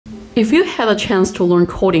If you had a chance to learn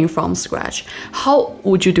coding from scratch, how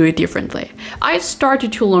would you do it differently? I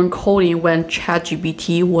started to learn coding when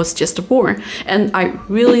Chatgpt was just born, and I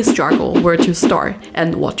really struggled where to start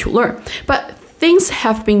and what to learn. But things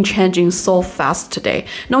have been changing so fast today.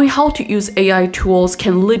 Knowing how to use AI tools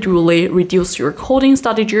can literally reduce your coding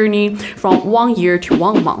study journey from 1 year to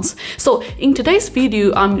 1 month. So in today's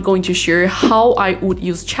video, I'm going to share how I would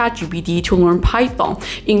use Chatgpt to learn Python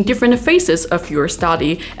in different phases of your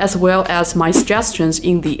study, as well as my suggestions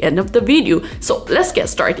in the end of the video. So let's get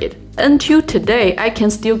started. Until today, I can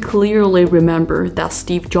still clearly remember that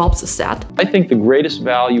Steve Jobs said, I think the greatest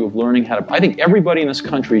value of learning I think everybody in this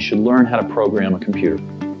country should learn how to program a computer.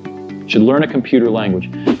 Should learn a computer language.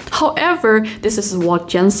 However, this is what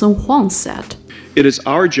Jensen Huang said. It is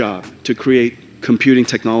our job to create computing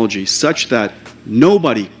technology such that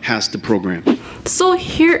nobody has to program. So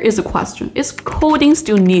here is a question. Is coding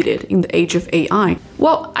still needed in the age of AI?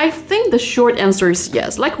 Well, I think the short answer is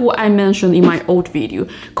yes. Like what I mentioned in my old video,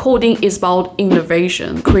 coding is about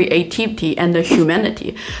innovation, creativity, and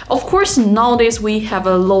humanity. Of course, nowadays we have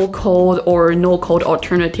a low code or no code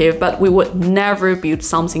alternative, but we would never build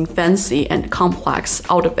something fancy and complex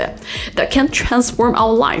out of it that can transform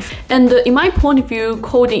our life. And in my point of view,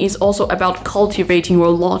 coding is also about cultivating your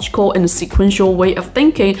logical and sequential way of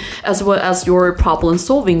thinking, as well as your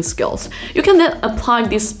problem-solving skills. You can then apply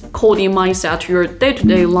this coding mindset to your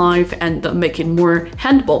day-to-day life and make it more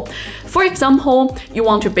handleable. For example, you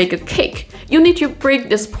want to bake a cake. You need to break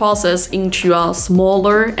this process into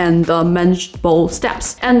smaller and manageable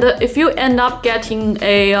steps. And if you end up getting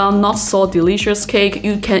a not so delicious cake,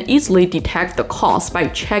 you can easily detect the cause by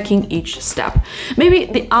checking each step. Maybe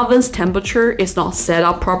the oven's temperature is not set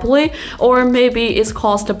up properly, or maybe it's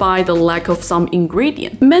caused by the lack of some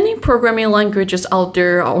ingredient. Many programming languages out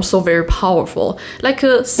there are also very powerful, like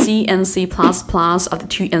C and C++ are the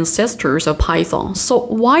two ancestors of Python. So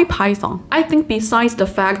why Python? I think besides the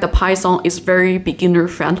fact that Python is very beginner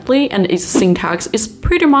friendly and its syntax is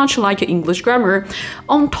pretty much like English grammar,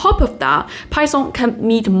 on top of that, Python can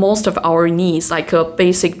meet most of our needs, like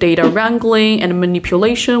basic data wrangling and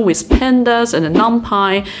manipulation with pandas and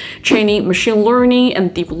NumPy, training machine learning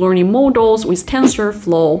and deep learning models with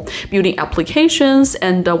TensorFlow, building applications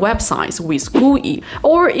and websites with GUI,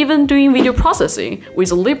 or even doing video processing with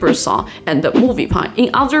LibreSaw and MoviePy. In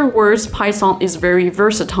other words, Python is very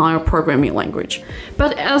versatile programming language.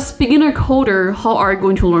 But as beginner coder, how are you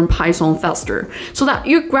going to learn Python faster so that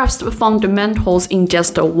you grasp the fundamentals in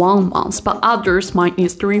just 1 month, but others might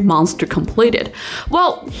need 3 months to complete it?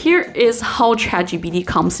 Well, here is how Chatgpt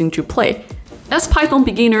comes into play. As Python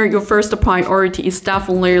beginner, your first priority is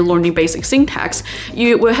definitely learning basic syntax.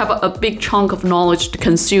 You will have a big chunk of knowledge to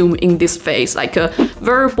consume in this phase, like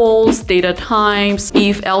variables, data types,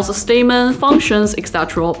 if-else statement, functions,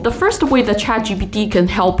 etc. The first way that Chatgpt can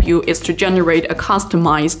help you is to generate a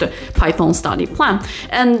customized Python study plan.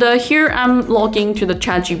 And here I'm logging to the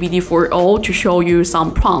Chatgpt 4.0 to show you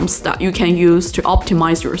some prompts that you can use to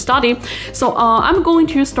optimize your study. So I'm going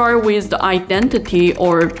to start with the identity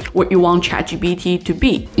or what you want Chatgpt to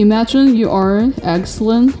be. Imagine you are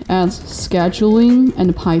excellent at scheduling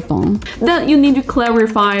and Python. Then you need to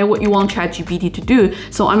clarify what you want Chatgpt to do.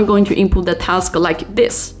 So I'm going to input the task like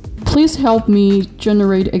this. Please help me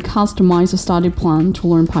generate a customized study plan to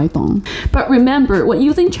learn Python. But remember, when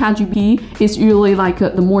using Chatgpt, it's usually like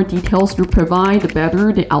the more details you provide, the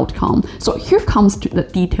better the outcome. So here comes to the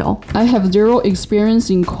detail. I have 0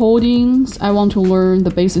 experience in coding. I want to learn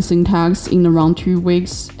the basic syntax in around 2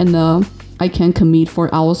 weeks, and I can commit 4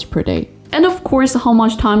 hours per day. And of course, how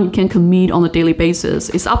much time you can commit on a daily basis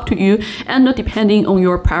is up to you. And depending on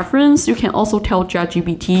your preference, you can also tell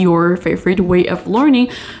ChatGPT your favorite way of learning.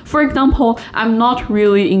 For example, I'm not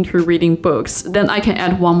really into reading books. Then I can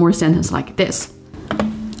add one more sentence like this.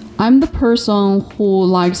 I'm the person who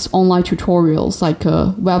likes online tutorials like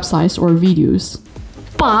websites or videos.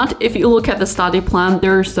 But if you look at the study plan,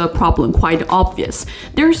 there's a problem quite obvious.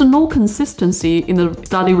 There's no consistency in the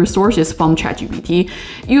study resources from Chatgpt.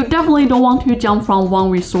 You definitely don't want to jump from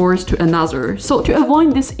one resource to another. So to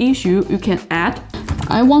avoid this issue, you can add,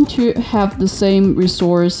 I want to have the same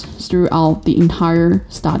resource throughout the entire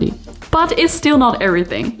study. But it's still not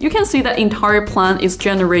everything. You can see that entire plan is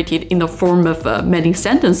generated in the form of many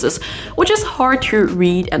sentences, which is hard to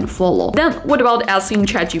read and follow. Then what about asking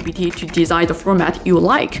ChatGPT to design the format you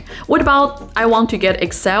like? What about I want to get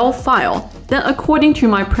Excel file? Then according to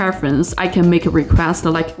my preference, I can make a request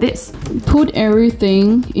like this. Put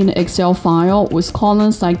everything in the Excel file with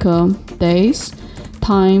columns like days,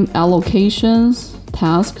 time allocations,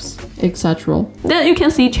 tasks, etc. Then you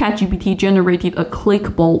can see Chatgpt generated a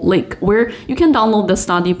clickable link where you can download the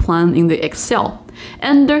study plan in the Excel.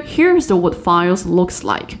 And here's what files looks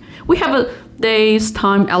like. We have a days,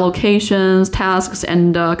 time allocations, tasks,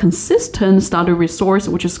 and consistent study resource,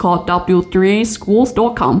 which is called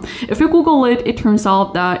w3schools.com. If you Google it, it turns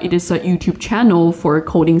out that it is a YouTube channel for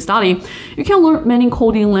coding study. You can learn many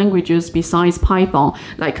coding languages besides Python,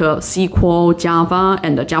 like SQL, Java,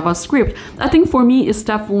 and JavaScript. I think for me, it's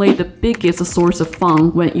definitely the biggest source of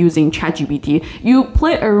fun when using Chatgpt. You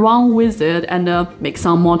play around with it and make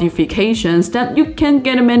some modifications, then you can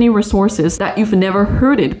get many resources that you've never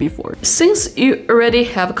heard it before. Since you already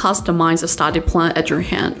have customized a study plan at your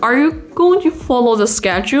hand, are you going to follow the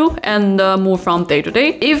schedule and move from day to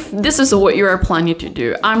day? If this is what you are planning to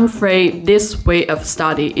do, I'm afraid this way of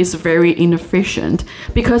study is very inefficient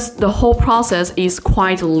because the whole process is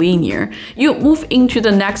quite linear. You move into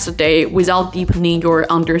the next day without deepening your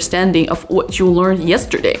understanding of what you learned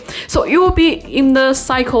yesterday. So you will be in the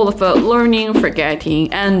cycle of learning,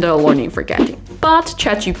 forgetting, and learning, forgetting. But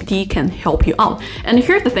Chatgpt can help you out. And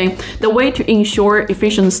here's the thing, the way to ensure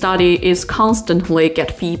efficient study is constantly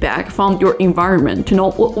get feedback from your environment to know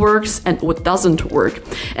what works and what doesn't work.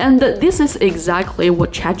 And this is exactly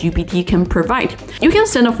what Chatgpt can provide. You can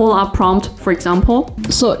send a follow-up prompt, for example.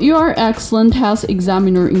 So you are excellent test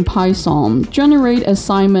examiner in Python. Generate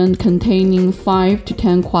assignment containing 5 to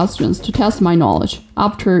 10 questions to test my knowledge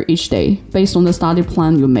after each day based on the study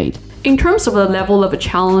plan you made. In terms of the level of a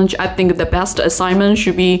challenge, I think the best assignment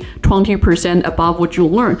should be 20% above what you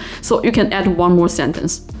learn, so you can add one more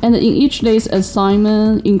sentence. And in each day's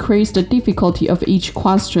assignment, increase the difficulty of each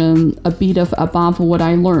question a bit of above what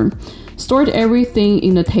I learned. Stored everything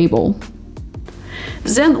in a table.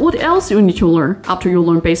 Then what else you need to learn after you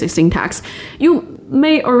learn basic syntax? You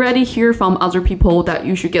may already hear from other people that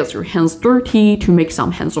you should get your hands dirty to make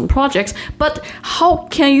some hands-on projects, but how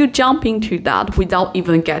can you jump into that without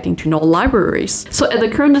even getting to know libraries? So at the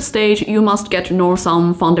current stage, you must get to know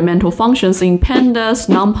some fundamental functions in pandas,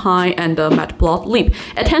 numpy, and matplotlib.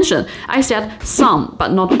 Attention, I said some,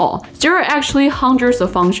 but not all. There are actually hundreds of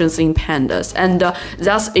functions in pandas, and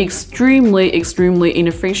that's extremely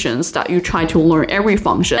inefficient that you try to learn every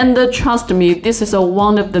function. And trust me, this is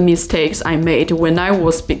one of the mistakes I made when I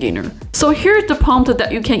was beginner. So here's the prompt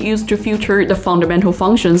that you can use to filter the fundamental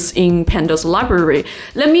functions in pandas library.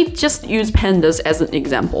 Let me just use pandas as an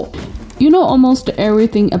example. You know almost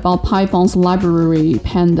everything about Python's library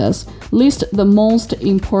pandas. List the most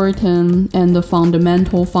important and the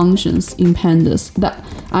fundamental functions in pandas that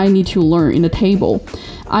I need to learn in the table.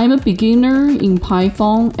 I'm a beginner in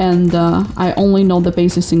Python and I only know the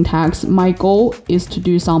basic syntax. My goal is to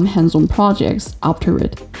do some hands-on projects after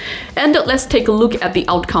it. And let's take a look at the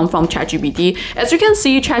outcome from Chatgpt. As you can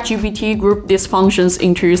see, Chatgpt grouped these functions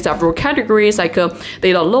into several categories like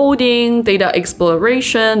data loading, data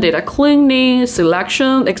exploration, data cleaning,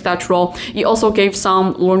 selection, etc. It also gave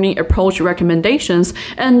some learning approach recommendations.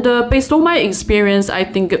 And based on my experience, I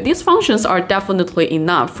think these functions are definitely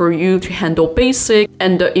enough for you to handle basic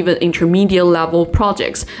and even intermediate level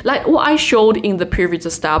projects. Like what I showed in the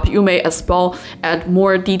previous step, you may as well add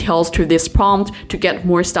more details to this prompt to get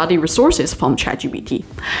more study resources from Chatgpt.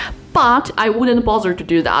 But I wouldn't bother to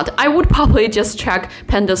do that. I would probably just check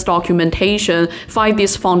pandas documentation, find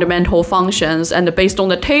these fundamental functions, and based on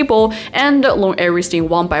the table, and learn everything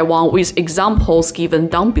one by one with examples given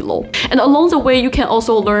down below. And along the way, you can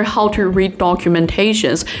also learn how to read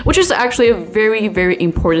documentations, which is actually a very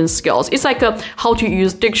important skill. It's like how to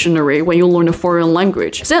use dictionary when you learn a foreign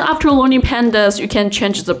language. Then after learning pandas, you can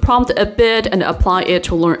change the prompt a bit and apply it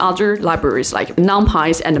to learn other libraries like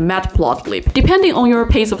numpy and matplotlib. Depending on your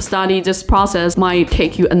pace of study, this process might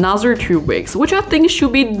take you another 2 weeks, which I think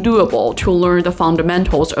should be doable to learn the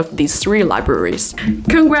fundamentals of these 3 libraries.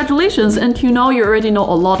 Congratulations, until now you already know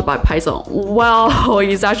a lot about Python. Well,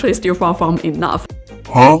 it's actually still far from enough.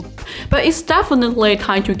 But it's definitely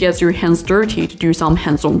time to get your hands dirty to do some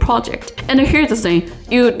hands-on project. And here's the thing,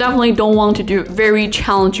 you definitely don't want to do very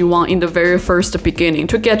challenging one in the very first beginning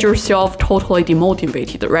to get yourself totally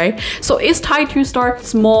demotivated, right? So it's time to start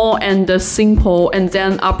small and simple and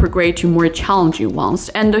then upgrade to more challenging ones.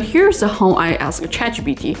 And here's how I ask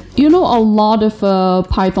Chatgpt. You know a lot of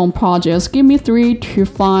Python projects. Give me 3 to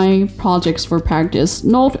 5 projects for practice.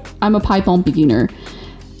 Note, I'm a Python beginner.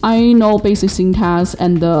 I know basic syntax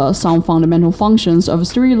and some fundamental functions of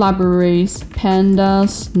 3 libraries,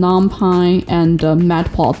 pandas, numpy, and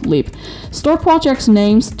matplotlib. Store projects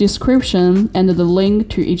names, description, and the link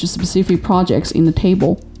to each specific projects in the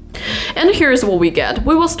table. And here's what we get.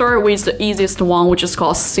 We will start with the easiest one, which is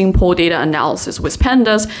called simple data analysis with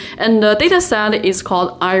pandas. And the dataset is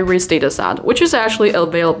called Iris dataset, which is actually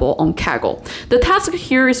available on Kaggle. The task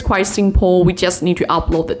here is quite simple. We just need to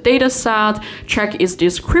upload the dataset, check its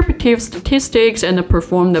descriptive statistics, and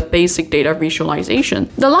perform the basic data visualization.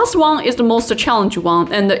 The last one is the most challenging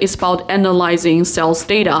one, and it's about analyzing sales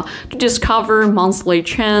data to discover monthly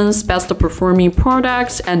trends, best performing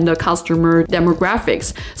products, and the customer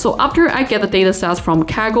demographics. So after I get the datasets from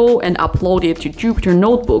Kaggle and upload it to Jupyter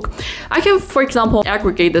Notebook, I can, for example,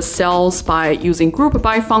 aggregate the sales by using group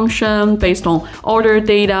by function based on order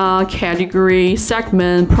data, category,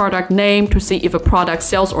 segment, product name to see if a product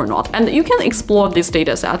sells or not. And you can explore this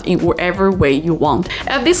dataset in whatever way you want.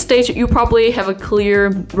 At this stage, you probably have a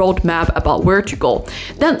clear roadmap about where to go.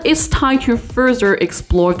 Then it's time to further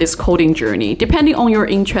explore this coding journey. Depending on your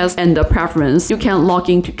interest and the preference, you can log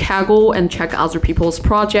into Kaggle and check other people's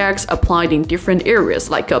projects applied in different areas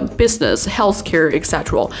like business, healthcare,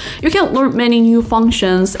 etc. You can learn many new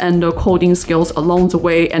functions and coding skills along the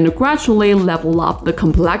way and gradually level up the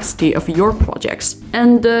complexity of your projects.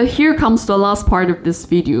 And here comes the last part of this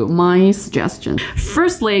video, my suggestion.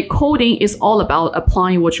 Firstly, coding is all about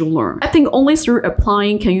applying what you learn. I think only through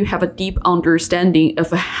applying can you have a deep understanding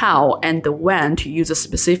of how and when to use a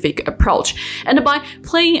specific approach. And by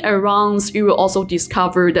playing around, you will also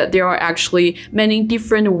discover that there are actually many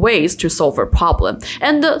different ways to solve a problem.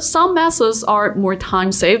 And some methods are more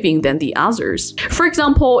time-saving than the others. For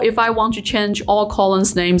example, if I want to change all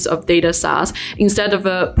columns names of data sets, instead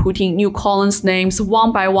of putting new columns names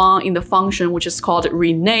one by one in the function which is called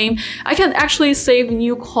rename, I can actually save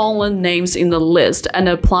new column names in the list and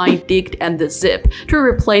apply dict and zip to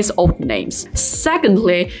replace old names.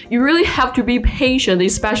 Secondly, you really have to be patient,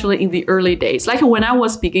 especially in the early days. Like when I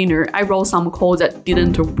was beginner, I wrote some code that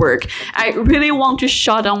didn't work. I really want to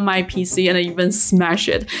shut down my PC and even smash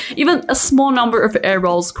it. Even a small number of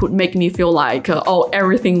errors could make me feel like, oh,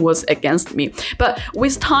 everything was against me. But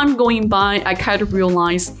with time going by, I kind of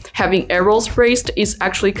realized having errors raised is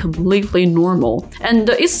actually completely normal. And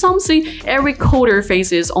it's something every coder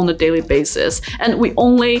faces on a daily basis. And we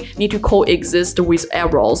only need to coexist with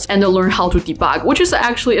errors and learn how to debug, which is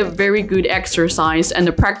actually a very good exercise and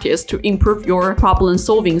a practice to improve your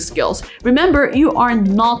problem-solving skills. Remember, you are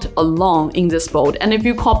not alone in this boat. And if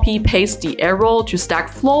you copy-paste the error to Stack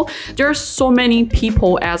Flow, there are so many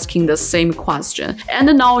people asking the same question.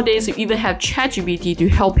 And nowadays, you even have Chatgpt to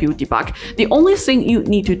help you debug. The only thing you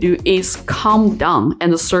need to do is calm down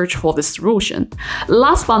and search for the solution.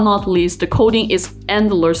 Last but not least, the coding is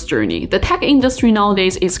endless journey. The tech industry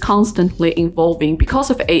nowadays is constantly evolving because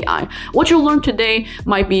of AI. What you learn today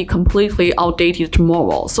might be completely outdated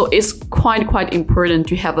tomorrow. So it's quite important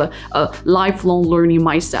to have a lifelong learning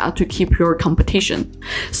mindset to keep your competition.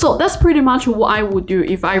 So that's pretty much what I would do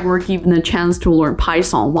if I were given a chance to learn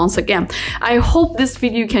Python once again. I hope this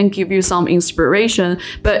video can give you some inspiration,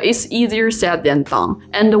 but it's easier said than done.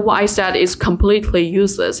 And what I said is completely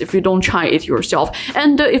useless if you don't try it yourself.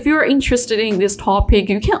 And if you're interested in this topic,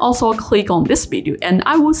 you can also click on this video, and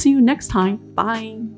I will see you next time. Bye.